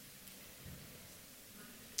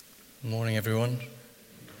Good morning, everyone.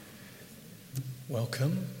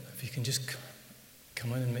 Welcome. If you can just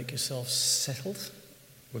come in and make yourselves settled.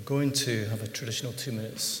 We're going to have a traditional 2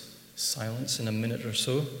 minutes silence in a minute or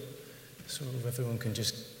so. So if everyone can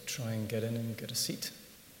just try and get in and get a seat,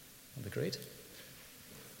 that'd be great.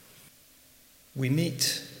 We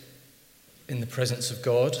meet in the presence of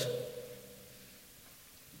God.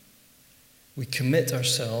 We commit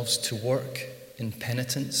ourselves to work in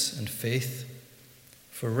penitence and faith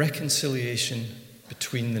for reconciliation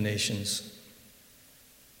between the nations,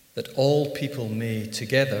 that all people may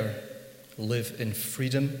together live in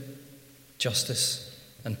freedom, justice,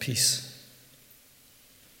 and peace.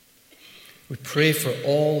 We pray for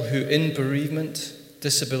all who in bereavement,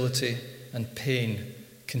 disability, and pain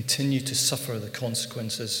continue to suffer the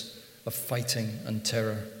consequences of fighting and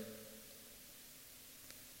terror.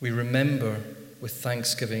 We remember with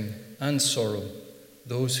thanksgiving and sorrow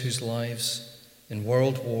those whose lives in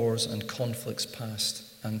world wars and conflicts past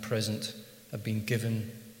and present have been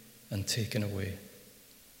given and taken away.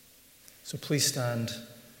 So please stand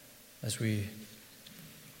as we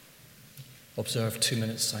observe 2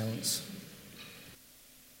 minutes silence.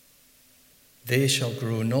 They shall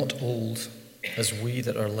grow not old as we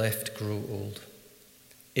that are left grow old.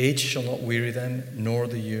 Age shall not weary them, nor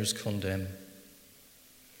the years condemn.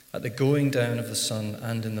 At the going down of the sun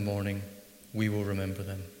and in the morning, we will remember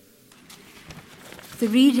them. The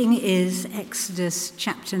reading is Exodus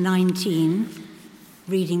chapter 19,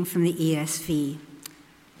 reading from the ESV.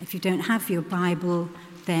 If you don't have your Bible,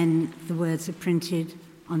 then the words are printed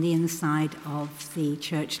on the inside of the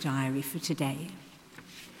church diary for today.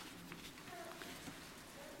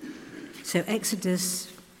 So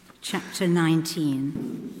Exodus chapter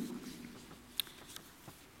 19.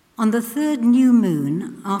 On the third new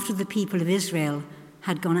moon, after the people of Israel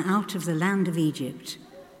had gone out of the land of Egypt,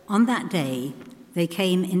 on that day they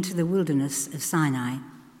came into the wilderness of Sinai.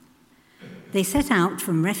 They set out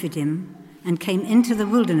from Rephidim and came into the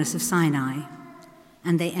wilderness of Sinai,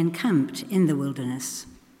 and they encamped in the wilderness.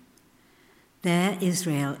 There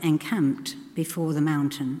Israel encamped before the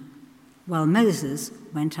mountain, while Moses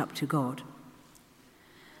went up to God.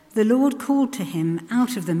 The Lord called to him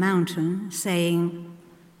out of the mountain, saying,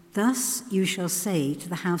 "Thus you shall say to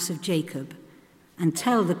the house of Jacob, and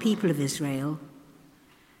tell the people of Israel,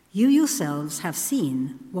 you yourselves have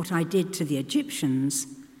seen what I did to the Egyptians,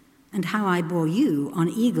 and how I bore you on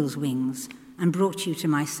eagle's wings and brought you to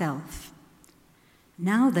myself.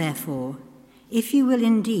 Now, therefore, if you will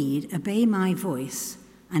indeed obey my voice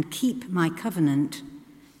and keep my covenant,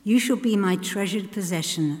 you shall be my treasured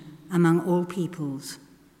possession among all peoples,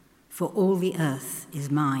 for all the earth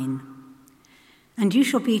is mine. And you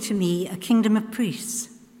shall be to me a kingdom of priests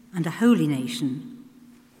and a holy nation.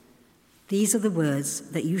 These are the words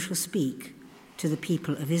that you shall speak to the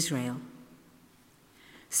people of Israel."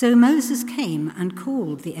 So Moses came and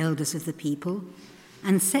called the elders of the people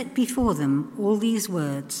and set before them all these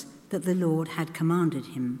words that the Lord had commanded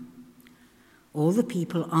him. All the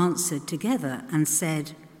people answered together and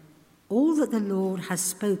said, "All that the Lord has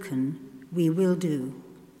spoken, we will do."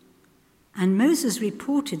 And Moses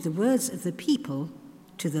reported the words of the people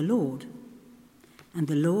to the Lord. And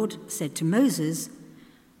the Lord said to Moses,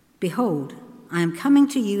 "Behold, I am coming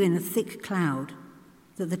to you in a thick cloud,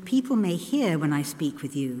 that the people may hear when I speak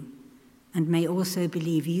with you, and may also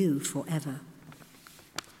believe you forever."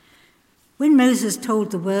 When Moses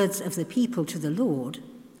told the words of the people to the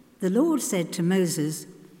Lord said to Moses,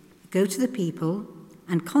 "Go to the people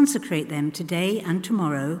and consecrate them today and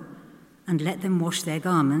tomorrow, and let them wash their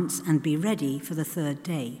garments and be ready for the third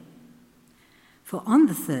day. For on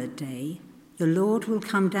the third day the Lord will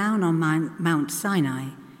come down on Mount Sinai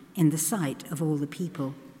in the sight of all the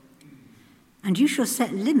people. And you shall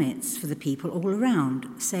set limits for the people all around,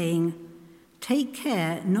 saying, 'Take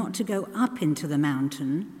care not to go up into the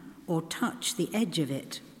mountain or touch the edge of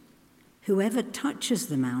it. Whoever touches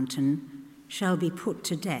the mountain shall be put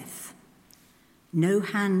to death. No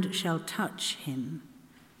hand shall touch him,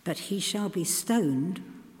 but he shall be stoned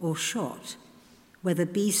or shot. Whether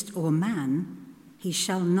beast or man, he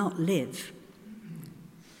shall not live.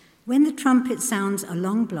 When the trumpet sounds a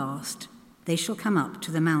long blast, they shall come up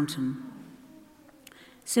to the mountain.'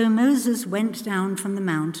 So Moses went down from the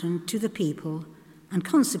mountain to the people and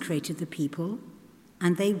consecrated the people,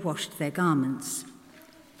 and they washed their garments.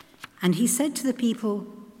 And he said to the people,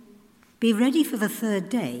 'Be ready for the third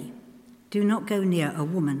day. Do not go near a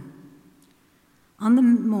woman.' On the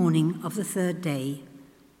morning of the third day,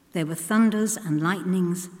 there were thunders and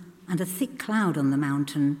lightnings and a thick cloud on the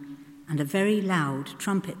mountain, and a very loud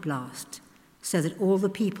trumpet blast, so that all the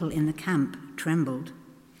people in the camp trembled.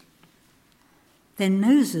 Then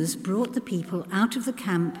Moses brought the people out of the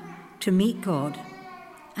camp to meet God,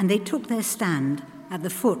 and they took their stand at the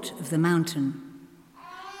foot of the mountain.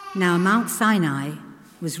 Now Mount Sinai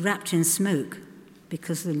was wrapped in smoke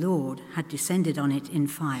because the Lord had descended on it in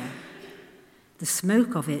fire. The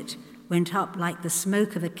smoke of it went up like the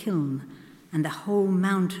smoke of a kiln, and the whole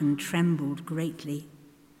mountain trembled greatly.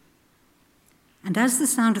 And as the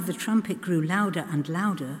sound of the trumpet grew louder and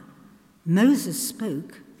louder, Moses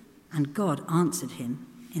spoke, and God answered him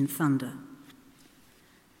in thunder.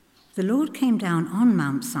 The Lord came down on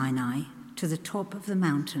Mount Sinai to the top of the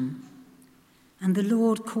mountain, and the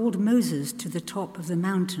Lord called Moses to the top of the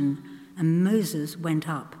mountain, and Moses went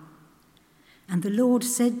up. And the Lord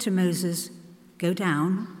said to Moses, "Go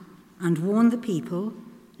down and warn the people,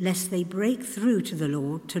 lest they break through to the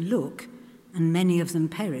Lord to look, and many of them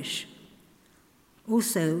perish.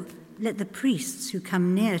 Also, let the priests who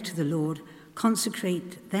come near to the Lord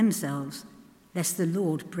consecrate themselves, lest the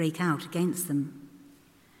Lord break out against them."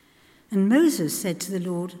 And Moses said to the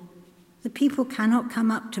Lord, "The people cannot come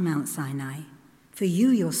up to Mount Sinai, for you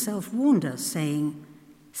yourself warned us, saying,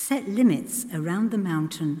 'Set limits around the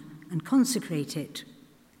mountain and consecrate it.'"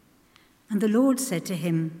 And the Lord said to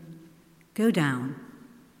him, "Go down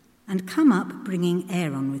and come up bringing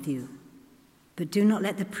Aaron with you, but do not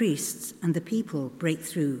let the priests and the people break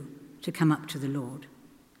through to come up to the Lord,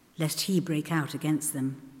 lest he break out against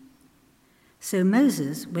them." So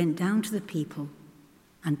Moses went down to the people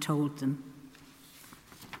and told them.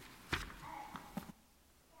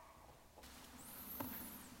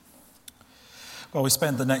 Well, we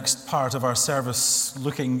spend the next part of our service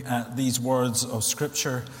looking at these words of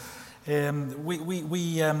Scripture.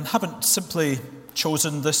 We haven't simply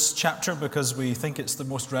chosen this chapter because we think it's the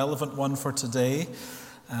most relevant one for today.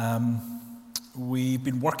 We've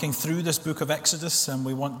been working through this book of Exodus, and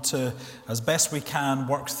we want to, as best we can,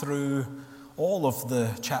 work through all of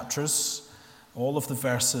the chapters, all of the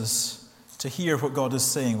verses, to hear what God is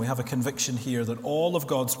saying. We have a conviction here that all of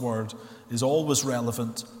God's word is always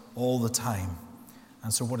relevant all the time.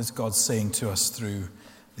 And so what is God saying to us through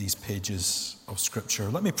these pages of Scripture?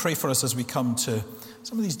 Let me pray for us as we come to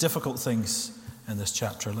some of these difficult things in this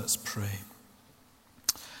chapter. Let's pray.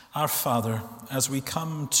 Our Father, as we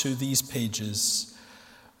come to these pages,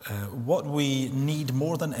 what we need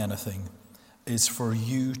more than anything is for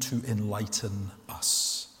you to enlighten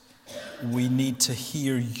us. We need to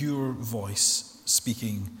hear your voice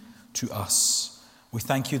speaking to us. We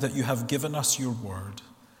thank you that you have given us your word.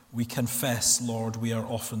 We confess, Lord, we are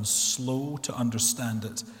often slow to understand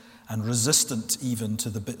it and resistant even to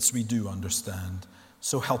the bits we do understand.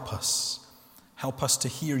 So help us. Help us to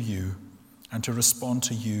hear you and to respond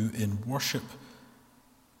to you in worship.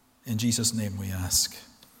 In Jesus' name we ask.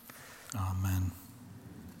 Amen.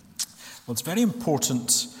 Well, it's very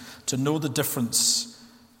important to know the difference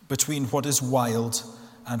between what is wild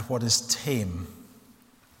and what is tame.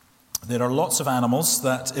 There are lots of animals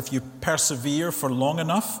that if you persevere for long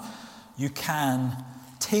enough, you can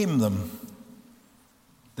tame them.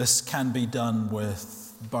 This can be done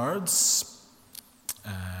with birds,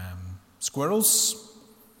 squirrels,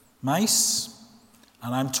 mice,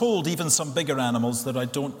 and I'm told even some bigger animals that I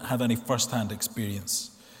don't have any first-hand experience.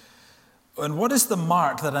 And what is the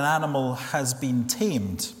mark that an animal has been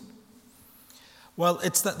tamed? Well,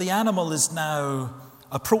 it's that the animal is now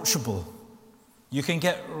approachable. You can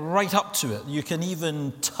get right up to it. You can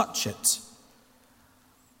even touch it.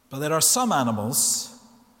 But there are some animals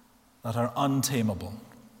that are untamable.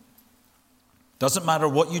 Doesn't matter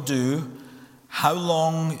what you do, how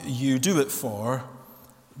long you do it for,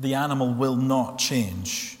 the animal will not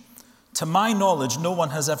change. To my knowledge, no one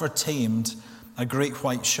has ever tamed a great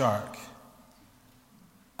white shark.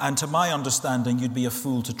 And to my understanding, you'd be a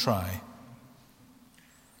fool to try.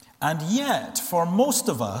 And yet, for most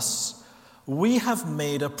of us, we have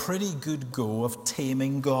made a pretty good go of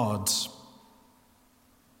taming God.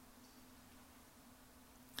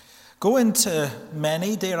 Go into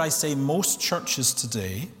many, dare I say, most churches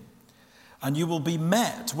today, and you will be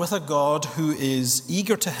met with a God who is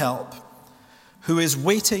eager to help, who is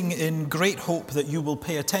waiting in great hope that you will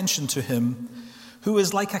pay attention to him, who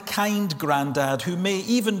is like a kind granddad, who may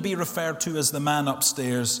even be referred to as the man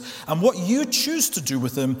upstairs. And what you choose to do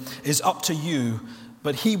with him is up to you,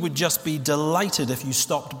 but he would just be delighted if you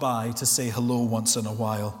stopped by to say hello once in a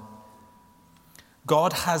while.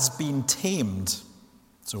 God has been tamed,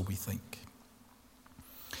 so we think.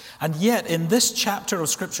 And yet, in this chapter of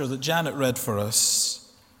Scripture that Janet read for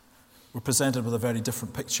us, we're presented with a very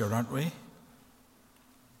different picture, aren't we?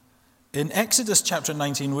 In Exodus chapter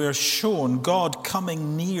 19, we're shown God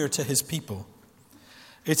coming near to his people.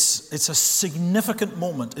 It's a significant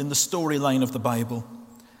moment in the storyline of the Bible.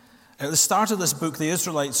 At the start of this book, the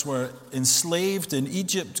Israelites were enslaved in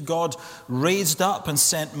Egypt. God raised up and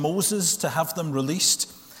sent Moses to have them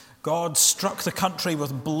released. God struck the country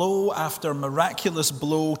with blow after miraculous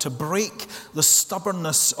blow to break the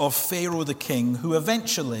stubbornness of Pharaoh the king, who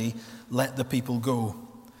eventually let the people go.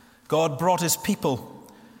 God brought his people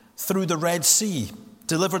through the Red Sea,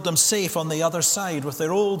 delivered them safe on the other side with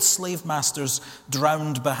their old slave masters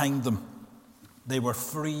drowned behind them. They were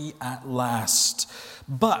free at last.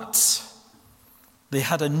 But they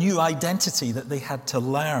had a new identity that they had to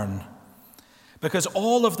learn, because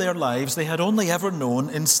all of their lives they had only ever known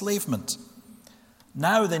enslavement.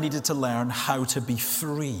 Now they needed to learn how to be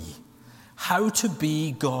free, how to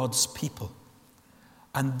be God's people.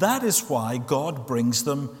 And that is why God brings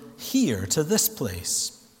them here to this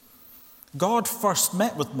place. God first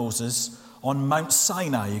met with Moses on Mount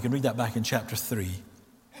Sinai. You can read that back in chapter 3.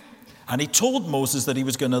 And he told Moses that he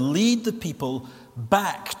was going to lead the people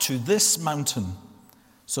back to this mountain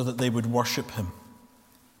so that they would worship him.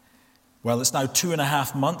 Well, it's now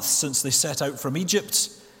 2.5 months since they set out from Egypt,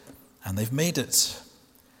 and they've made it.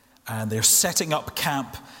 And they're setting up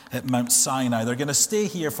camp at Mount Sinai. They're going to stay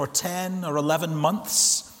here for 10 or 11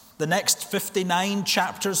 months. The next 59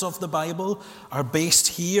 chapters of the Bible are based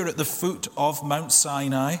here at the foot of Mount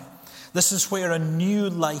Sinai. This is where a new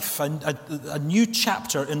life, a new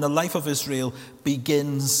chapter in the life of Israel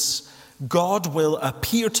begins. God will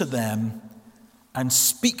appear to them and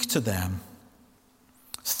speak to them.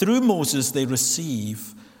 Through Moses, they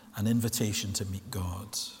receive an invitation to meet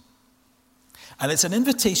God. And it's an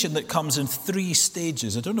invitation that comes in 3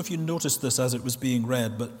 stages. I don't know if you noticed this as it was being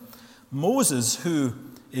read, but Moses, who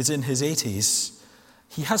is in his 80s,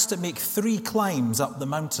 he has to make 3 climbs up the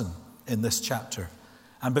mountain in this chapter.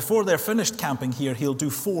 And before they're finished camping here, he'll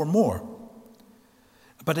do 4 more.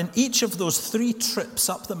 But in each of those 3 trips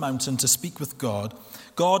up the mountain to speak with God,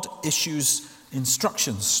 God issues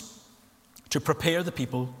instructions to prepare the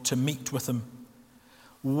people to meet with him.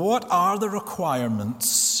 What are the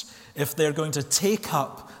requirements if they're going to take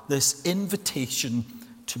up this invitation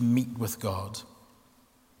to meet with God?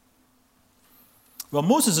 Well,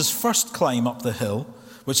 Moses' first climb up the hill,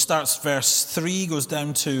 which starts verse 3, goes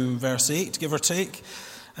down to verse 8, give or take,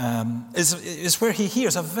 is where he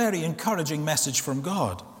hears a very encouraging message from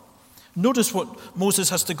God. Notice what Moses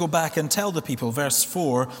has to go back and tell the people. Verse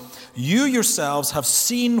 4, "You yourselves have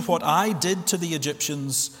seen what I did to the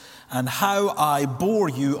Egyptians and how I bore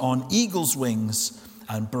you on eagle's wings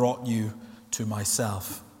and brought you to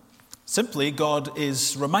myself." Simply, God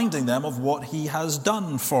is reminding them of what he has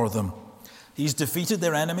done for them. He's defeated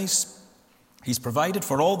their enemies, he's provided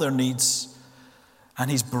for all their needs,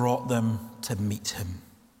 and he's brought them to meet him.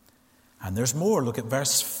 And there's more. Look at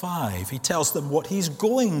verse 5. He tells them what he's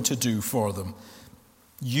going to do for them.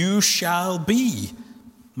 "You shall be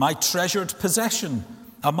my treasured possession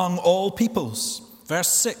among all peoples." Verse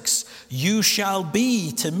 6, "You shall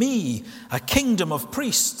be to me a kingdom of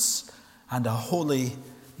priests and a holy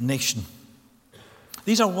nation."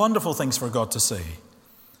 These are wonderful things for God to say.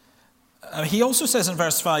 He also says in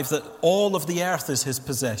verse 5 that all of the earth is his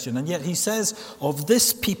possession, and yet he says of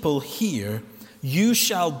this people here, "You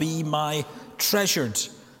shall be my treasured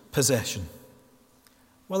possession."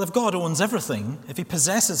 Well, if God owns everything, if he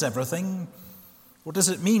possesses everything, what does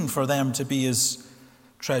it mean for them to be his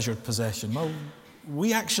treasured possession? Well,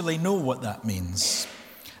 we actually know what that means.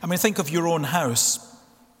 I mean, think of your own house.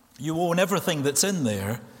 You own everything that's in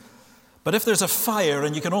there, but if there's a fire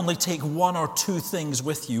and you can only take 1 or 2 things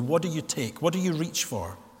with you, what do you take? What do you reach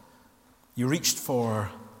for? You reached for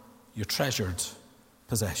your treasured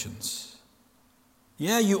possessions.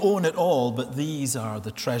 Yeah, you own it all, but these are the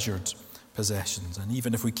treasured possessions. And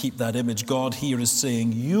even if we keep that image, God here is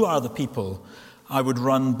saying, you are the people I would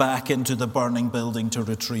run back into the burning building to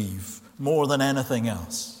retrieve, more than anything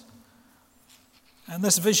else. And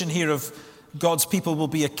this vision here of God's people will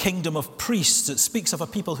be a kingdom of priests. It speaks of a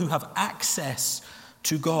people who have access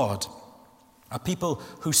to God, a people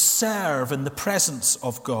who serve in the presence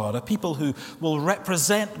of God, a people who will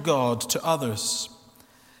represent God to others.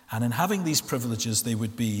 And in having these privileges, they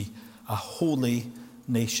would be a holy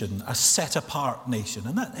nation, a set-apart nation.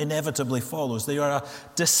 And that inevitably follows. They are a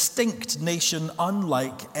distinct nation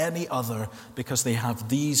unlike any other because they have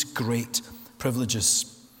these great privileges.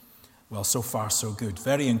 Well, so far, so good.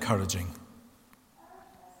 Very encouraging.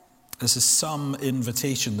 This is some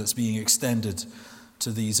invitation that's being extended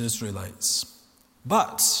to these Israelites.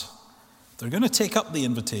 But they're going to take up the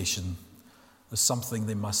invitation. There's something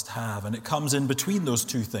they must have, and it comes in between those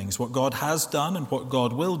 2 things, what God has done and what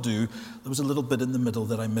God will do. There was a little bit in the middle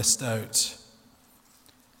that I missed out.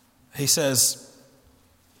 He says,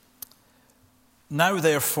 "Now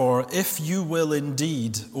therefore, if you will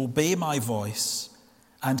indeed obey my voice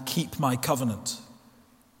and keep my covenant,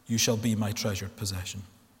 you shall be my treasured possession."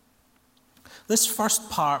 This first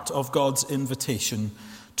part of God's invitation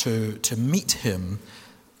to meet him,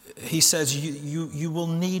 he says you will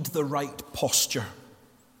need the right posture.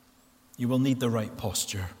 You will need the right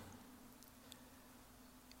posture.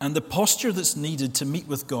 And the posture that's needed to meet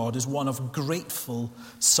with God is one of grateful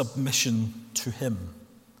submission to him.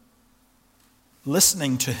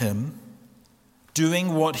 Listening to him,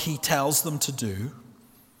 doing what he tells them to do.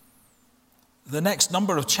 The next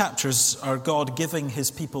number of chapters are God giving his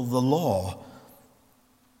people the law.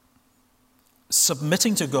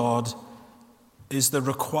 Submitting to God is the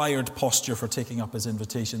required posture for taking up his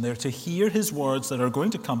invitation. They're to hear his words that are going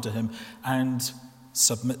to come to him and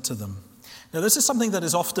submit to them. Now, this is something that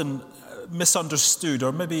is often misunderstood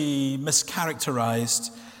or maybe mischaracterized.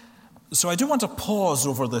 So I do want to pause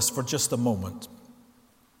over this for just a moment.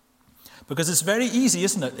 Because it's very easy,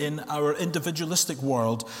 isn't it, in our individualistic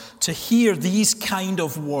world to hear these kind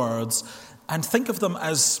of words and think of them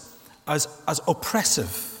as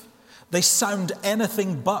oppressive. They sound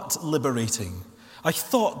anything but liberating. I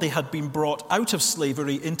thought they had been brought out of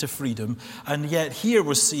slavery into freedom, and yet here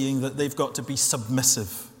we're seeing that they've got to be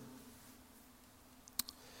submissive.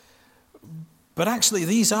 But actually,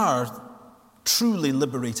 these are truly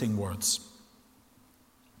liberating words.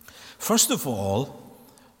 First of all,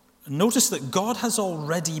 notice that God has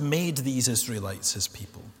already made these Israelites his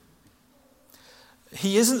people.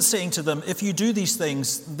 He isn't saying to them, if you do these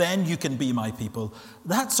things, then you can be my people.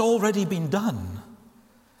 That's already been done.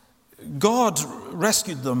 God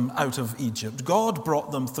rescued them out of Egypt. God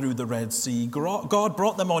brought them through the Red Sea. God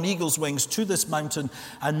brought them on eagle's wings to this mountain.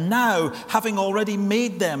 And now, having already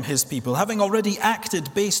made them his people, having already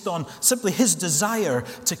acted based on simply his desire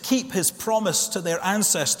to keep his promise to their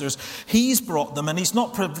ancestors, he's brought them, and he's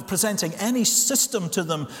not presenting any system to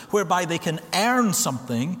them whereby they can earn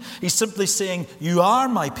something. He's simply saying, you are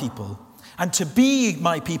my people. And to be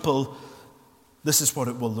my people, this is what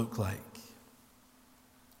it will look like.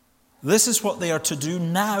 This is what they are to do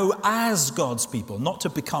now as God's people, not to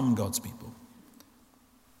become God's people.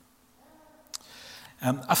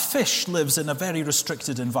 A fish lives in a very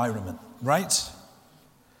restricted environment, right?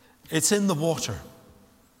 It's in the water.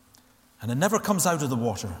 And it never comes out of the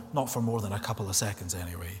water, not for more than a couple of seconds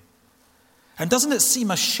anyway. And doesn't it seem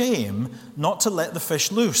a shame not to let the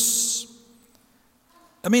fish loose?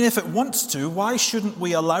 I mean, if it wants to, why shouldn't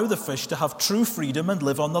we allow the fish to have true freedom and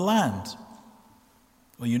live on the land?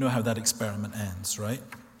 Well, you know how that experiment ends, right?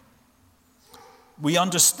 We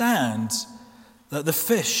understand that the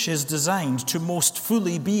fish is designed to most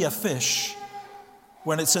fully be a fish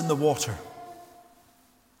when it's in the water.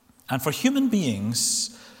 And for human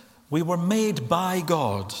beings, we were made by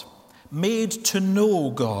God, made to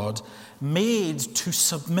know God, made to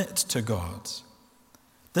submit to God.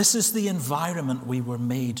 This is the environment we were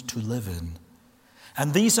made to live in.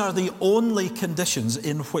 And these are the only conditions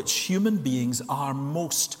in which human beings are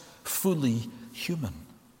most fully human.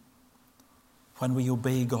 When we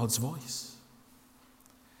obey God's voice.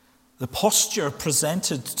 The posture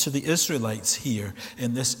presented to the Israelites here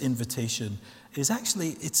in this invitation is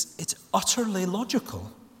actually, it's utterly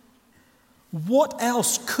logical. What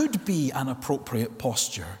else could be an appropriate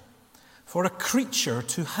posture for a creature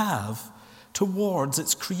to have towards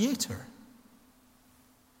its creator?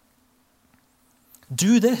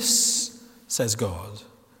 Do this, says God,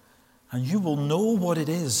 and you will know what it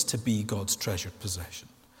is to be God's treasured possession.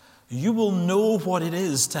 You will know what it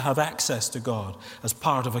is to have access to God as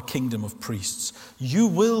part of a kingdom of priests. You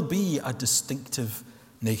will be a distinctive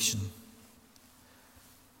nation.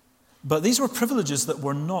 But these were privileges that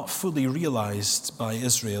were not fully realized by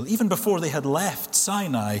Israel. Even before they had left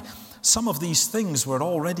Sinai, some of these things were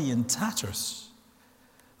already in tatters.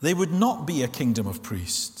 They would not be a kingdom of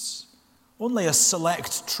priests. Only a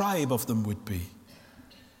select tribe of them would be.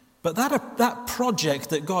 But that project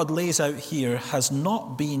that God lays out here has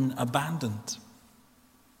not been abandoned.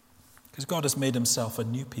 Because God has made himself a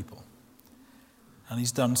new people. And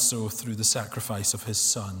he's done so through the sacrifice of his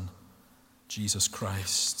Son, Jesus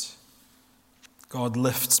Christ. God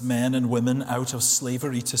lifts men and women out of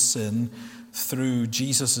slavery to sin through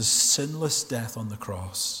Jesus' sinless death on the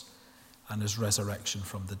cross and his resurrection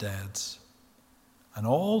from the dead. And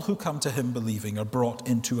all who come to him believing are brought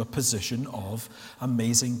into a position of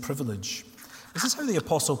amazing privilege. This is how the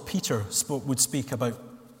Apostle Peter would speak about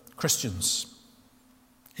Christians.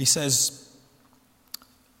 He says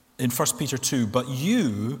in 1 Peter 2, "But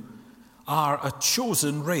you are a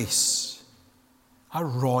chosen race, a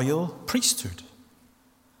royal priesthood,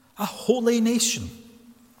 a holy nation,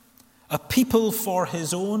 a people for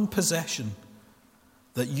his own possession,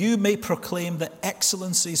 that you may proclaim the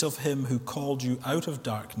excellencies of him who called you out of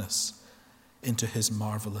darkness into his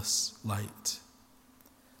marvelous light.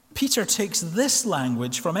 Peter takes this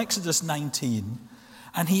language from Exodus 19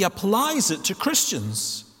 and he applies it to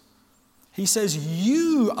Christians. He says,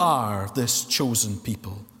 you are this chosen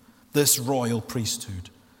people, this royal priesthood,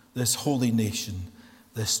 this holy nation,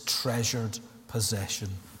 this treasured possession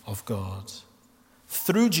of God.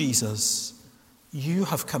 Through Jesus, you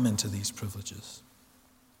have come into these privileges.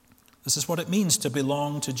 This is what it means to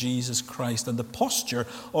belong to Jesus Christ. And the posture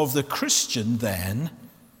of the Christian, then,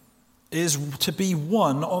 is to be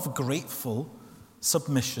one of grateful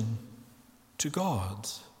submission to God.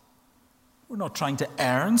 We're not trying to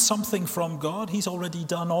earn something from God. He's already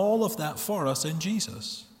done all of that for us in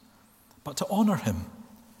Jesus. But to honor him,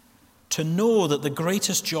 to know that the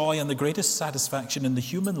greatest joy and the greatest satisfaction in the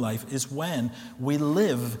human life is when we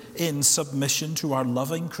live in submission to our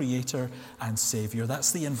loving Creator and Savior.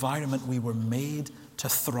 That's the environment we were made to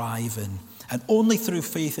thrive in. And only through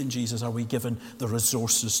faith in Jesus are we given the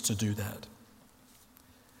resources to do that.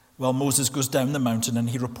 Well, Moses goes down the mountain and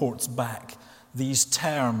he reports back these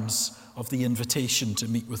terms of the invitation to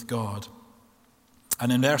meet with God.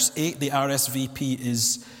 And in verse 8, the RSVP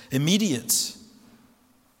is immediate.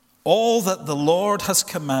 All that the Lord has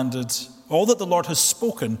commanded, all that the Lord has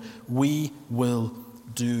spoken, we will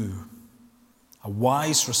do. A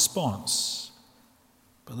wise response.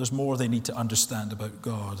 But there's more they need to understand about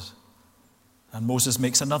God. And Moses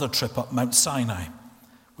makes another trip up Mount Sinai,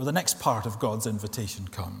 where the next part of God's invitation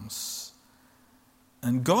comes.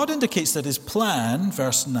 And God indicates that his plan,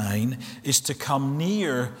 verse 9, is to come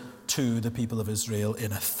near to the people of Israel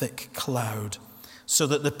in a thick cloud, so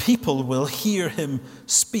that the people will hear him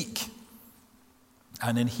speak.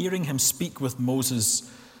 And in hearing him speak with Moses,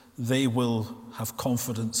 they will have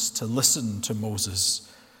confidence to listen to Moses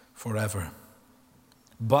forever.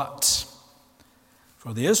 But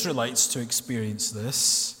for the Israelites to experience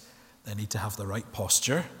this, they need to have the right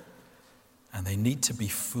posture, and they need to be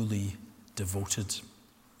fully devoted.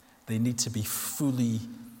 They need to be fully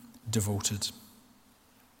devoted.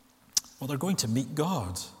 Well, they're going to meet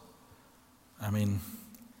God. I mean,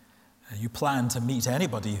 you plan to meet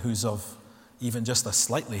anybody who's of even just a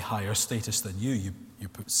slightly higher status than you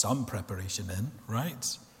put some preparation in,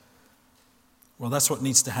 right? Well, that's what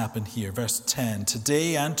needs to happen here. Verse 10,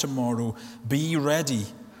 today and tomorrow be ready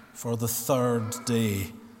for the third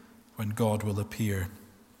day when God will appear.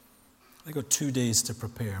 They've got 2 days to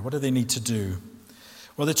prepare. What do they need to do?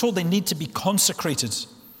 Well, they're told they need to be consecrated,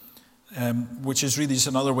 which is really just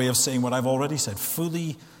another way of saying what I've already said,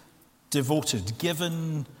 fully devoted,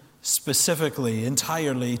 given specifically,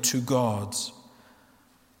 entirely to God.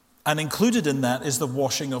 And included in that is the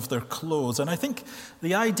washing of their clothes. And I think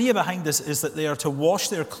the idea behind this is that they are to wash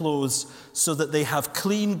their clothes so that they have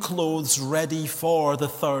clean clothes ready for the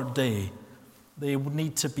third day. They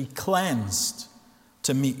need to be cleansed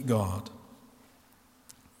to meet God.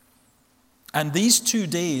 And these 2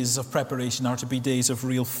 days of preparation are to be days of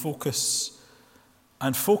real focus,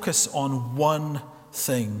 and focus on one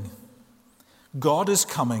thing. God is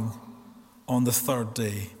coming on the third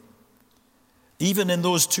day. Even in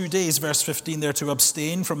those 2 days, verse 15, they're to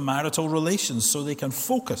abstain from marital relations so they can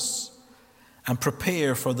focus and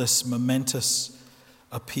prepare for this momentous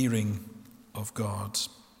appearing of God.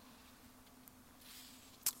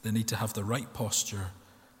 They need to have the right posture.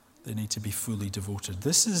 They need to be fully devoted.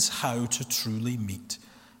 This is how to truly meet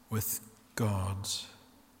with God.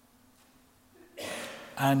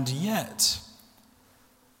 And yet,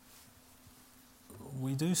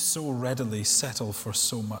 we do so readily settle for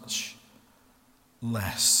so much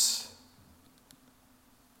less.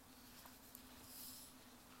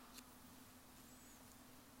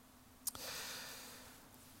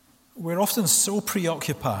 We're often so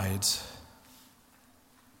preoccupied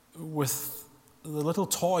with the little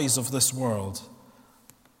toys of this world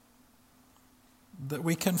that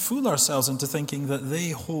we can fool ourselves into thinking that they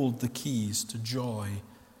hold the keys to joy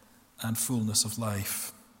and fullness of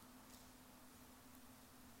life.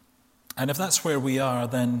 And if that's where we are,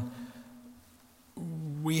 then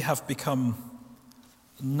we have become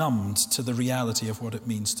numbed to the reality of what it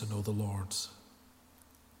means to know the Lord.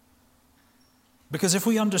 Because if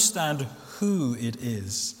we understand who it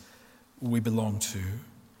is we belong to,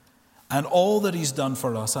 and all that he's done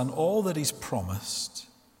for us, and all that he's promised,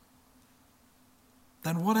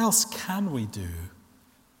 then what else can we do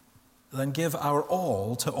than give our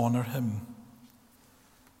all to honor him?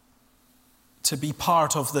 To be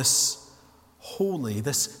part of this holy,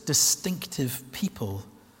 this distinctive people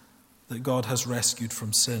that God has rescued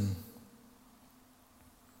from sin.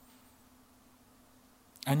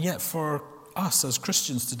 And yet for us as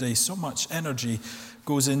Christians today, so much energy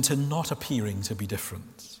goes into not appearing to be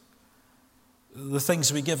different. The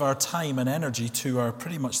things we give our time and energy to are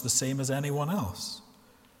pretty much the same as anyone else.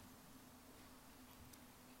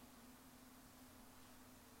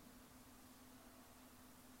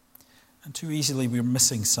 And too easily we're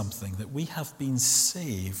missing something, that we have been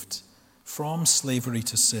saved from slavery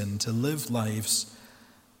to sin to live lives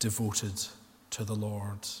devoted to the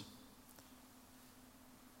Lord.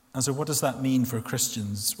 And so what does that mean for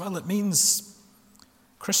Christians? Well, it means,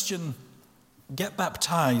 Christian, get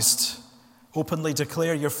baptized, openly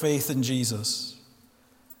declare your faith in Jesus.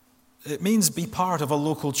 It means be part of a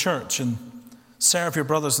local church and serve your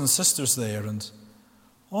brothers and sisters there and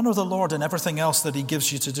honor the Lord in everything else that he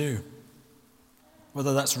gives you to do,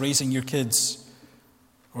 whether that's raising your kids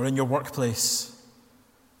or in your workplace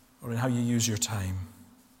or in how you use your time.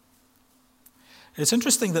 It's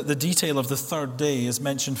interesting that the detail of the third day is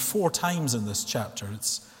mentioned 4 times in this chapter.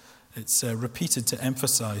 It's repeated to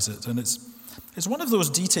emphasize it. And it's one of those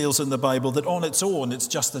details in the Bible that on its own, it's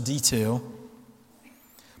just a detail.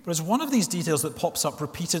 But it's one of these details that pops up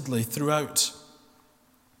repeatedly throughout.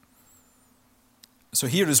 So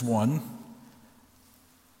here is one.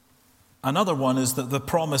 Another one is that the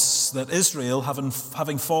promise that Israel, having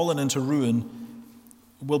fallen into ruin,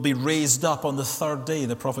 will be raised up on the third day.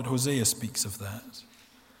 The prophet Hosea speaks of that.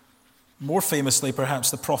 More famously,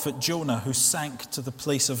 perhaps, the prophet Jonah, who sank to the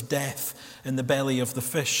place of death in the belly of the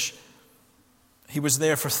fish. He was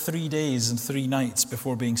there for 3 days and 3 nights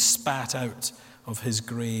before being spat out of his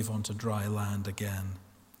grave onto dry land again.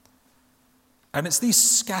 And it's these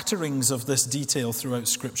scatterings of this detail throughout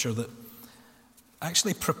Scripture that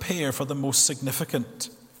actually prepare for the most significant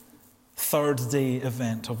third day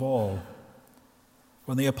event of all.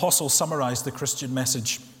 When the Apostle summarized the Christian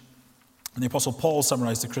message, and the Apostle Paul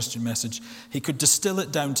summarized the Christian message, he could distill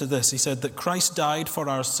it down to this. He said that Christ died for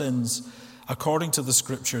our sins according to the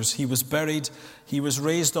Scriptures. He was buried. He was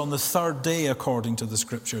raised on the third day according to the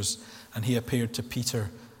Scriptures. And he appeared to Peter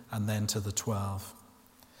and then to the 12.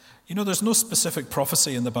 You know, there's no specific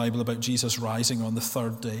prophecy in the Bible about Jesus rising on the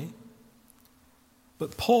third day.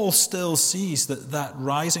 But Paul still sees that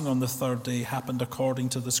rising on the third day happened according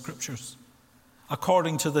to the Scriptures,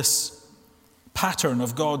 according to this pattern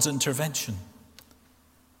of God's intervention.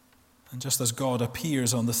 And just as God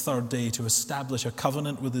appears on the third day to establish a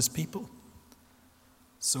covenant with his people,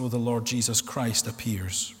 so the Lord Jesus Christ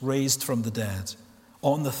appears, raised from the dead,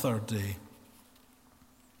 on the third day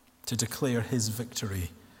to declare his victory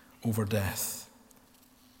over death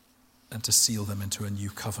and to seal them into a new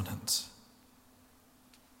covenant.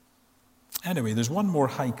 Anyway, there's one more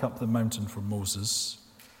hike up the mountain for Moses,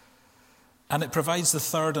 and it provides the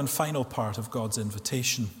third and final part of God's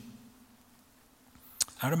invitation.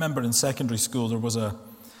 I remember in secondary school there was a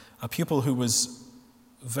pupil who was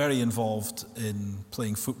very involved in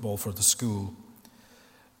playing football for the school.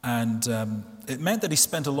 And it meant that he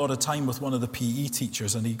spent a lot of time with one of the PE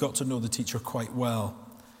teachers, and he got to know the teacher quite well.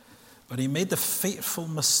 But he made the fateful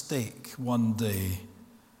mistake one day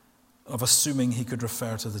of assuming he could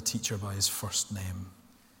refer to the teacher by his first name.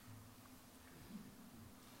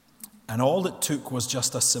 And all it took was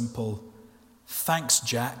just a simple, "Thanks,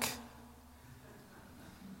 Jack,"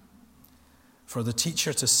 for the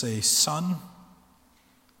teacher to say, "Son,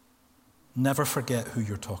 never forget who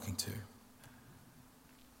you're talking to."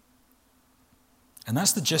 And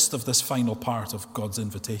that's the gist of this final part of God's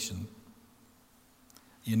invitation.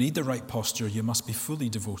 You need the right posture. You must be fully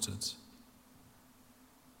devoted.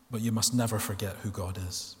 But you must never forget who God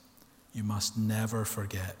is. You must never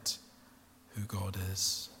forget who God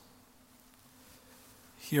is.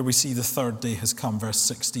 Here we see the third day has come, verse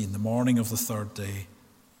 16, the morning of the third day.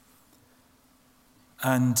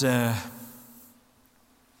 And I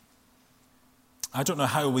don't know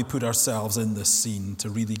how we put ourselves in this scene to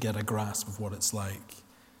really get a grasp of what it's like.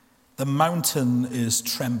 The mountain is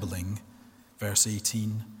trembling, verse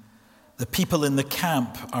 18. The people in the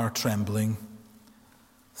camp are trembling.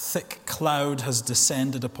 Thick cloud has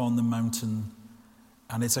descended upon the mountain,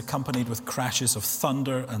 and it's accompanied with crashes of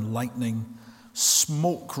thunder and lightning.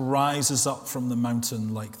 Smoke rises up from the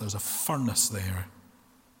mountain like there's a furnace there.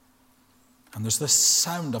 And there's this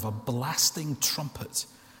sound of a blasting trumpet.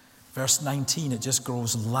 Verse 19, it just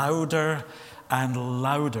grows louder and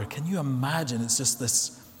louder. Can you imagine? It's just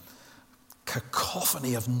this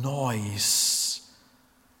cacophony of noise.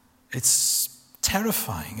 It's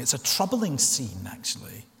terrifying. It's a troubling scene,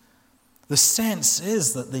 actually. The sense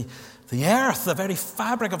is that the earth, the very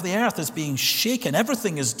fabric of the earth is being shaken.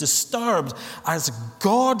 Everything is disturbed as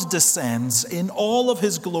God descends in all of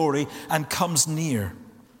his glory and comes near.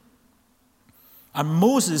 And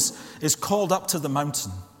Moses is called up to the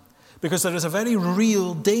mountain because there is a very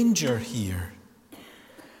real danger here.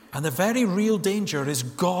 And the very real danger is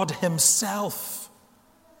God himself.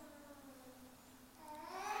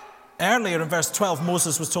 Earlier in verse 12,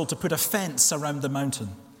 Moses was told to put a fence around the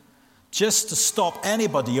mountain, just to stop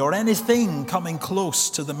anybody or anything coming close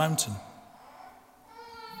to the mountain.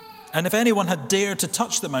 And if anyone had dared to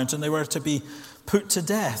touch the mountain, they were to be put to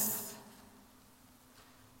death.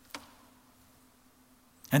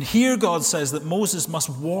 And here God says that Moses must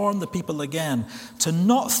warn the people again to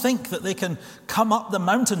not think that they can come up the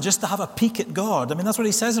mountain just to have a peek at God. I mean, that's what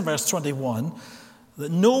he says in verse 21,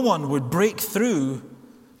 that no one would break through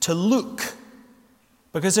to look,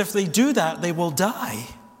 because if they do that, they will die.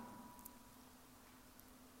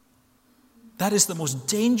 That is the most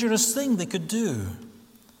dangerous thing they could do.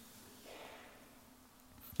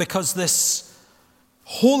 Because this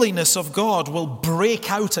holiness of God will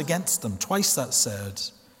break out against them. Twice that's said.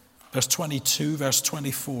 Verse 22, verse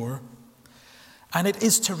 24. And it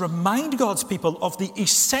is to remind God's people of the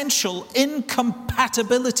essential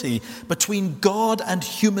incompatibility between God and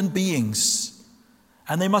human beings.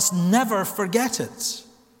 And they must never forget it.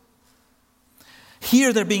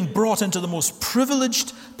 Here they're being brought into the most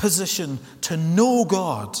privileged position to know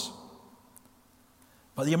God.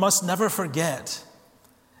 But you must never forget,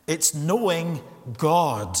 it's knowing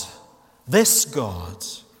God, this God,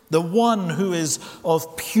 the one who is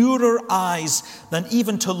of purer eyes than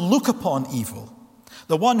even to look upon evil,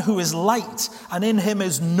 the one who is light and in him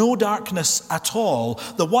is no darkness at all,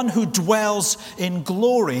 the one who dwells in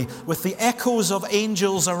glory with the echoes of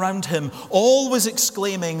angels around him, always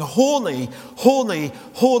exclaiming, "Holy, holy,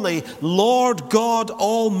 holy, Lord God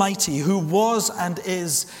Almighty, who was and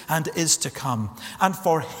is to come." And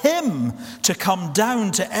for him to come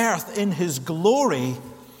down to earth in his glory,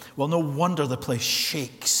 well, no wonder the place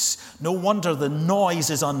shakes. No wonder the noise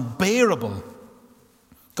is unbearable.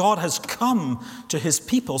 God has come to his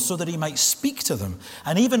people so that he might speak to them.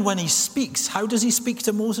 And even when he speaks, how does he speak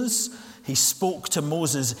to Moses? He spoke to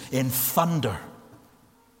Moses in thunder.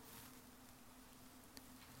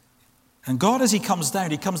 And God, as he comes down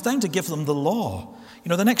to give them the law. You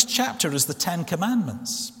know, the next chapter is the 10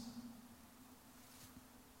 Commandments.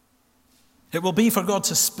 It will be for God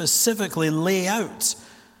to specifically lay out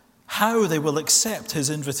how they will accept his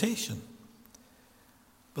invitation.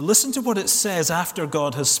 But listen to what it says after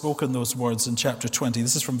God has spoken those words in chapter 20.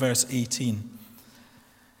 This is from verse 18.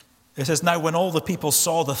 It says, "Now when all the people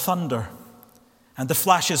saw the thunder and the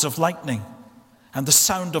flashes of lightning and the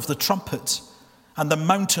sound of the trumpet and the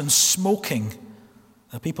mountain smoking,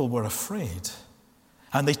 the people were afraid.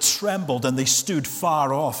 And they trembled and they stood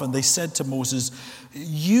far off. And they said to Moses,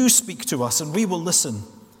 'You speak to us and we will listen.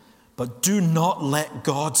 But do not let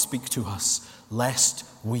God speak to us, lest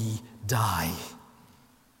we die.'"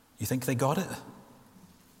 You think they got it?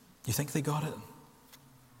 You think they got it?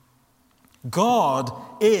 God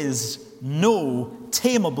is no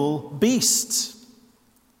tameable beast.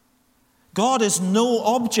 God is no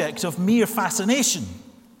object of mere fascination.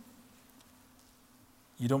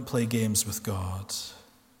 You don't play games with God.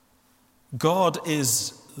 God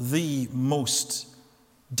is the most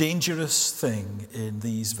dangerous thing in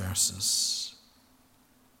these verses.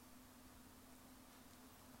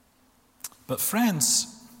 But friends,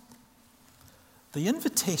 the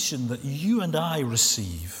invitation that you and I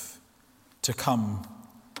receive to come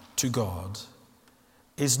to God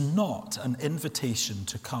is not an invitation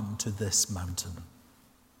to come to this mountain.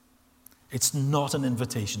 It's not an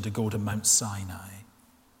invitation to go to Mount Sinai.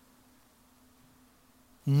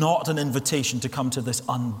 Not an invitation to come to this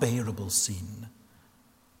unbearable scene.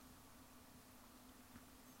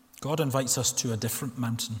 God invites us to a different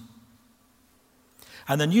mountain.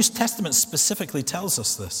 And the New Testament specifically tells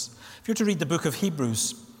us this. If you're to read the book of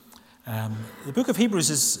Hebrews, the book of Hebrews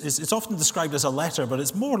is often described as a letter, but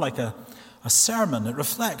it's more like a sermon. It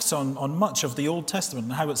reflects on much of the Old Testament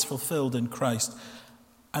and how it's fulfilled in Christ.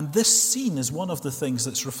 And this scene is one of the things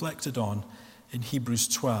that's reflected on in Hebrews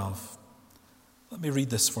 12. Let me read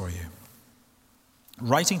this for you.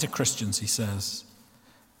 Writing to Christians, he says,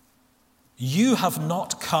 "You have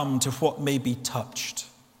not come to what may be touched,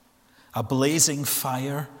 a blazing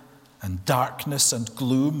fire and darkness and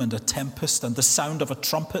gloom and a tempest and the sound of a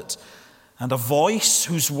trumpet and a voice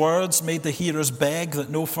whose words made the hearers beg that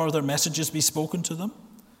no further messages be spoken to them.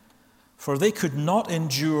 For they could not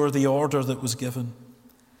endure the order that was given.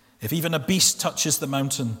 If even a beast touches the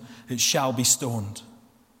mountain, it shall be stoned.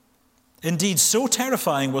 Indeed, so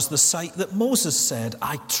terrifying was the sight that Moses said,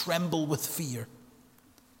 "I tremble with fear."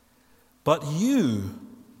 But you,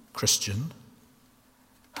 Christian,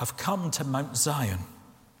 have come to Mount Zion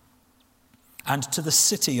and to the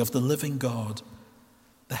city of the living God,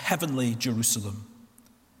 the heavenly Jerusalem,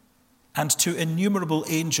 and to innumerable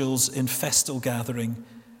angels in festal gathering,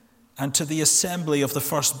 and to the assembly of the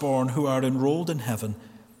firstborn who are enrolled in heaven,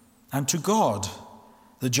 and to God,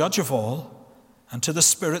 the judge of all, and to the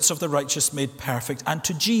spirits of the righteous made perfect, and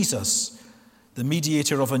to Jesus, the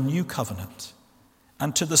mediator of a new covenant,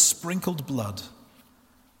 and to the sprinkled blood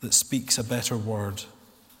that speaks a better word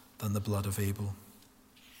than the blood of Abel.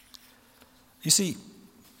 You see,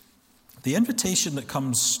 the invitation that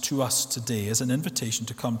comes to us today is an invitation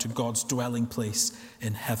to come to God's dwelling place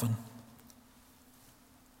in heaven.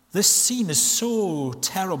 This scene is so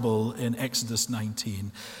terrible in Exodus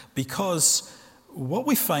 19 because what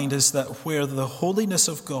we find is that where the holiness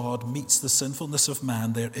of God meets the sinfulness of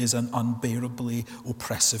man, there is an unbearably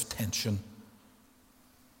oppressive tension.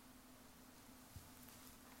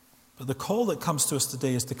 But the call that comes to us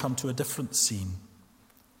today is to come to a different scene,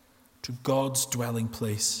 to God's dwelling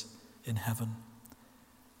place in heaven.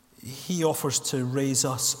 He offers to raise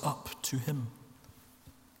us up to him.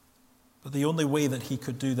 But the only way that he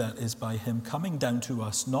could do that is by him coming down to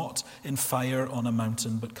us, not in fire on a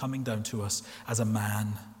mountain, but coming down to us as a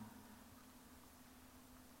man.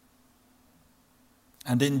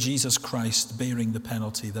 And in Jesus Christ bearing the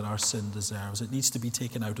penalty that our sin deserves. It needs to be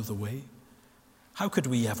taken out of the way. How could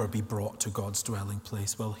we ever be brought to God's dwelling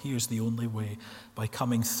place? Well, here's the only way: by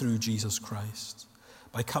coming through Jesus Christ,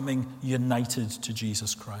 by coming united to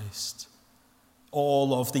Jesus Christ.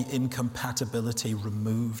 All of the incompatibility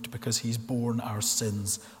removed because he's borne our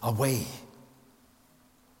sins away.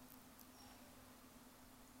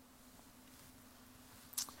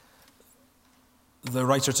 The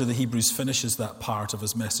writer to the Hebrews finishes that part of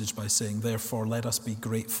his message by saying, "Therefore, let us be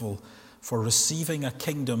grateful for receiving a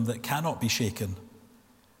kingdom that cannot be shaken,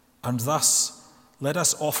 and thus let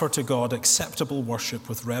us offer to God acceptable worship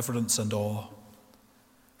with reverence and awe,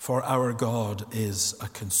 for our God is a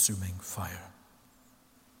consuming fire."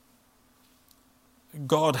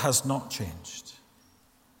 God has not changed,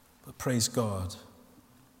 but praise God,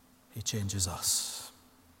 he changes us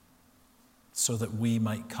so that we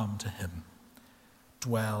might come to him,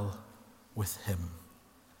 dwell with him,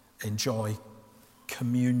 enjoy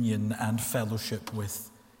communion and fellowship with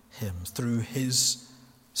him through his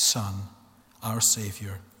Son, our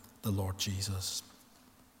Savior, the Lord Jesus.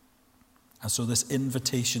 And so this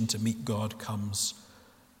invitation to meet God comes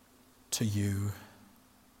to you.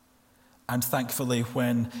 And thankfully,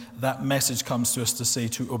 when that message comes to us to say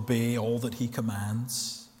to obey all that he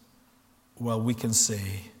commands, well, we can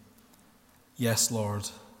say, "Yes, Lord,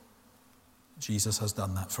 Jesus has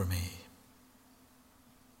done that for me.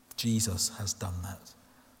 Jesus has done that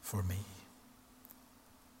for me."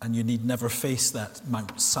 And you need never face that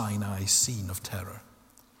Mount Sinai scene of terror,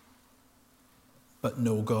 but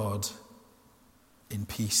know God in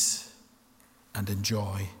peace and in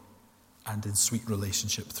joy and in sweet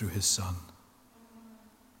relationship through his Son.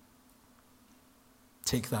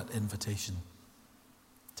 Take that invitation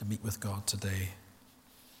to meet with God today.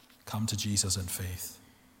 Come to Jesus in faith.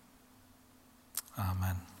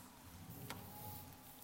 Amen.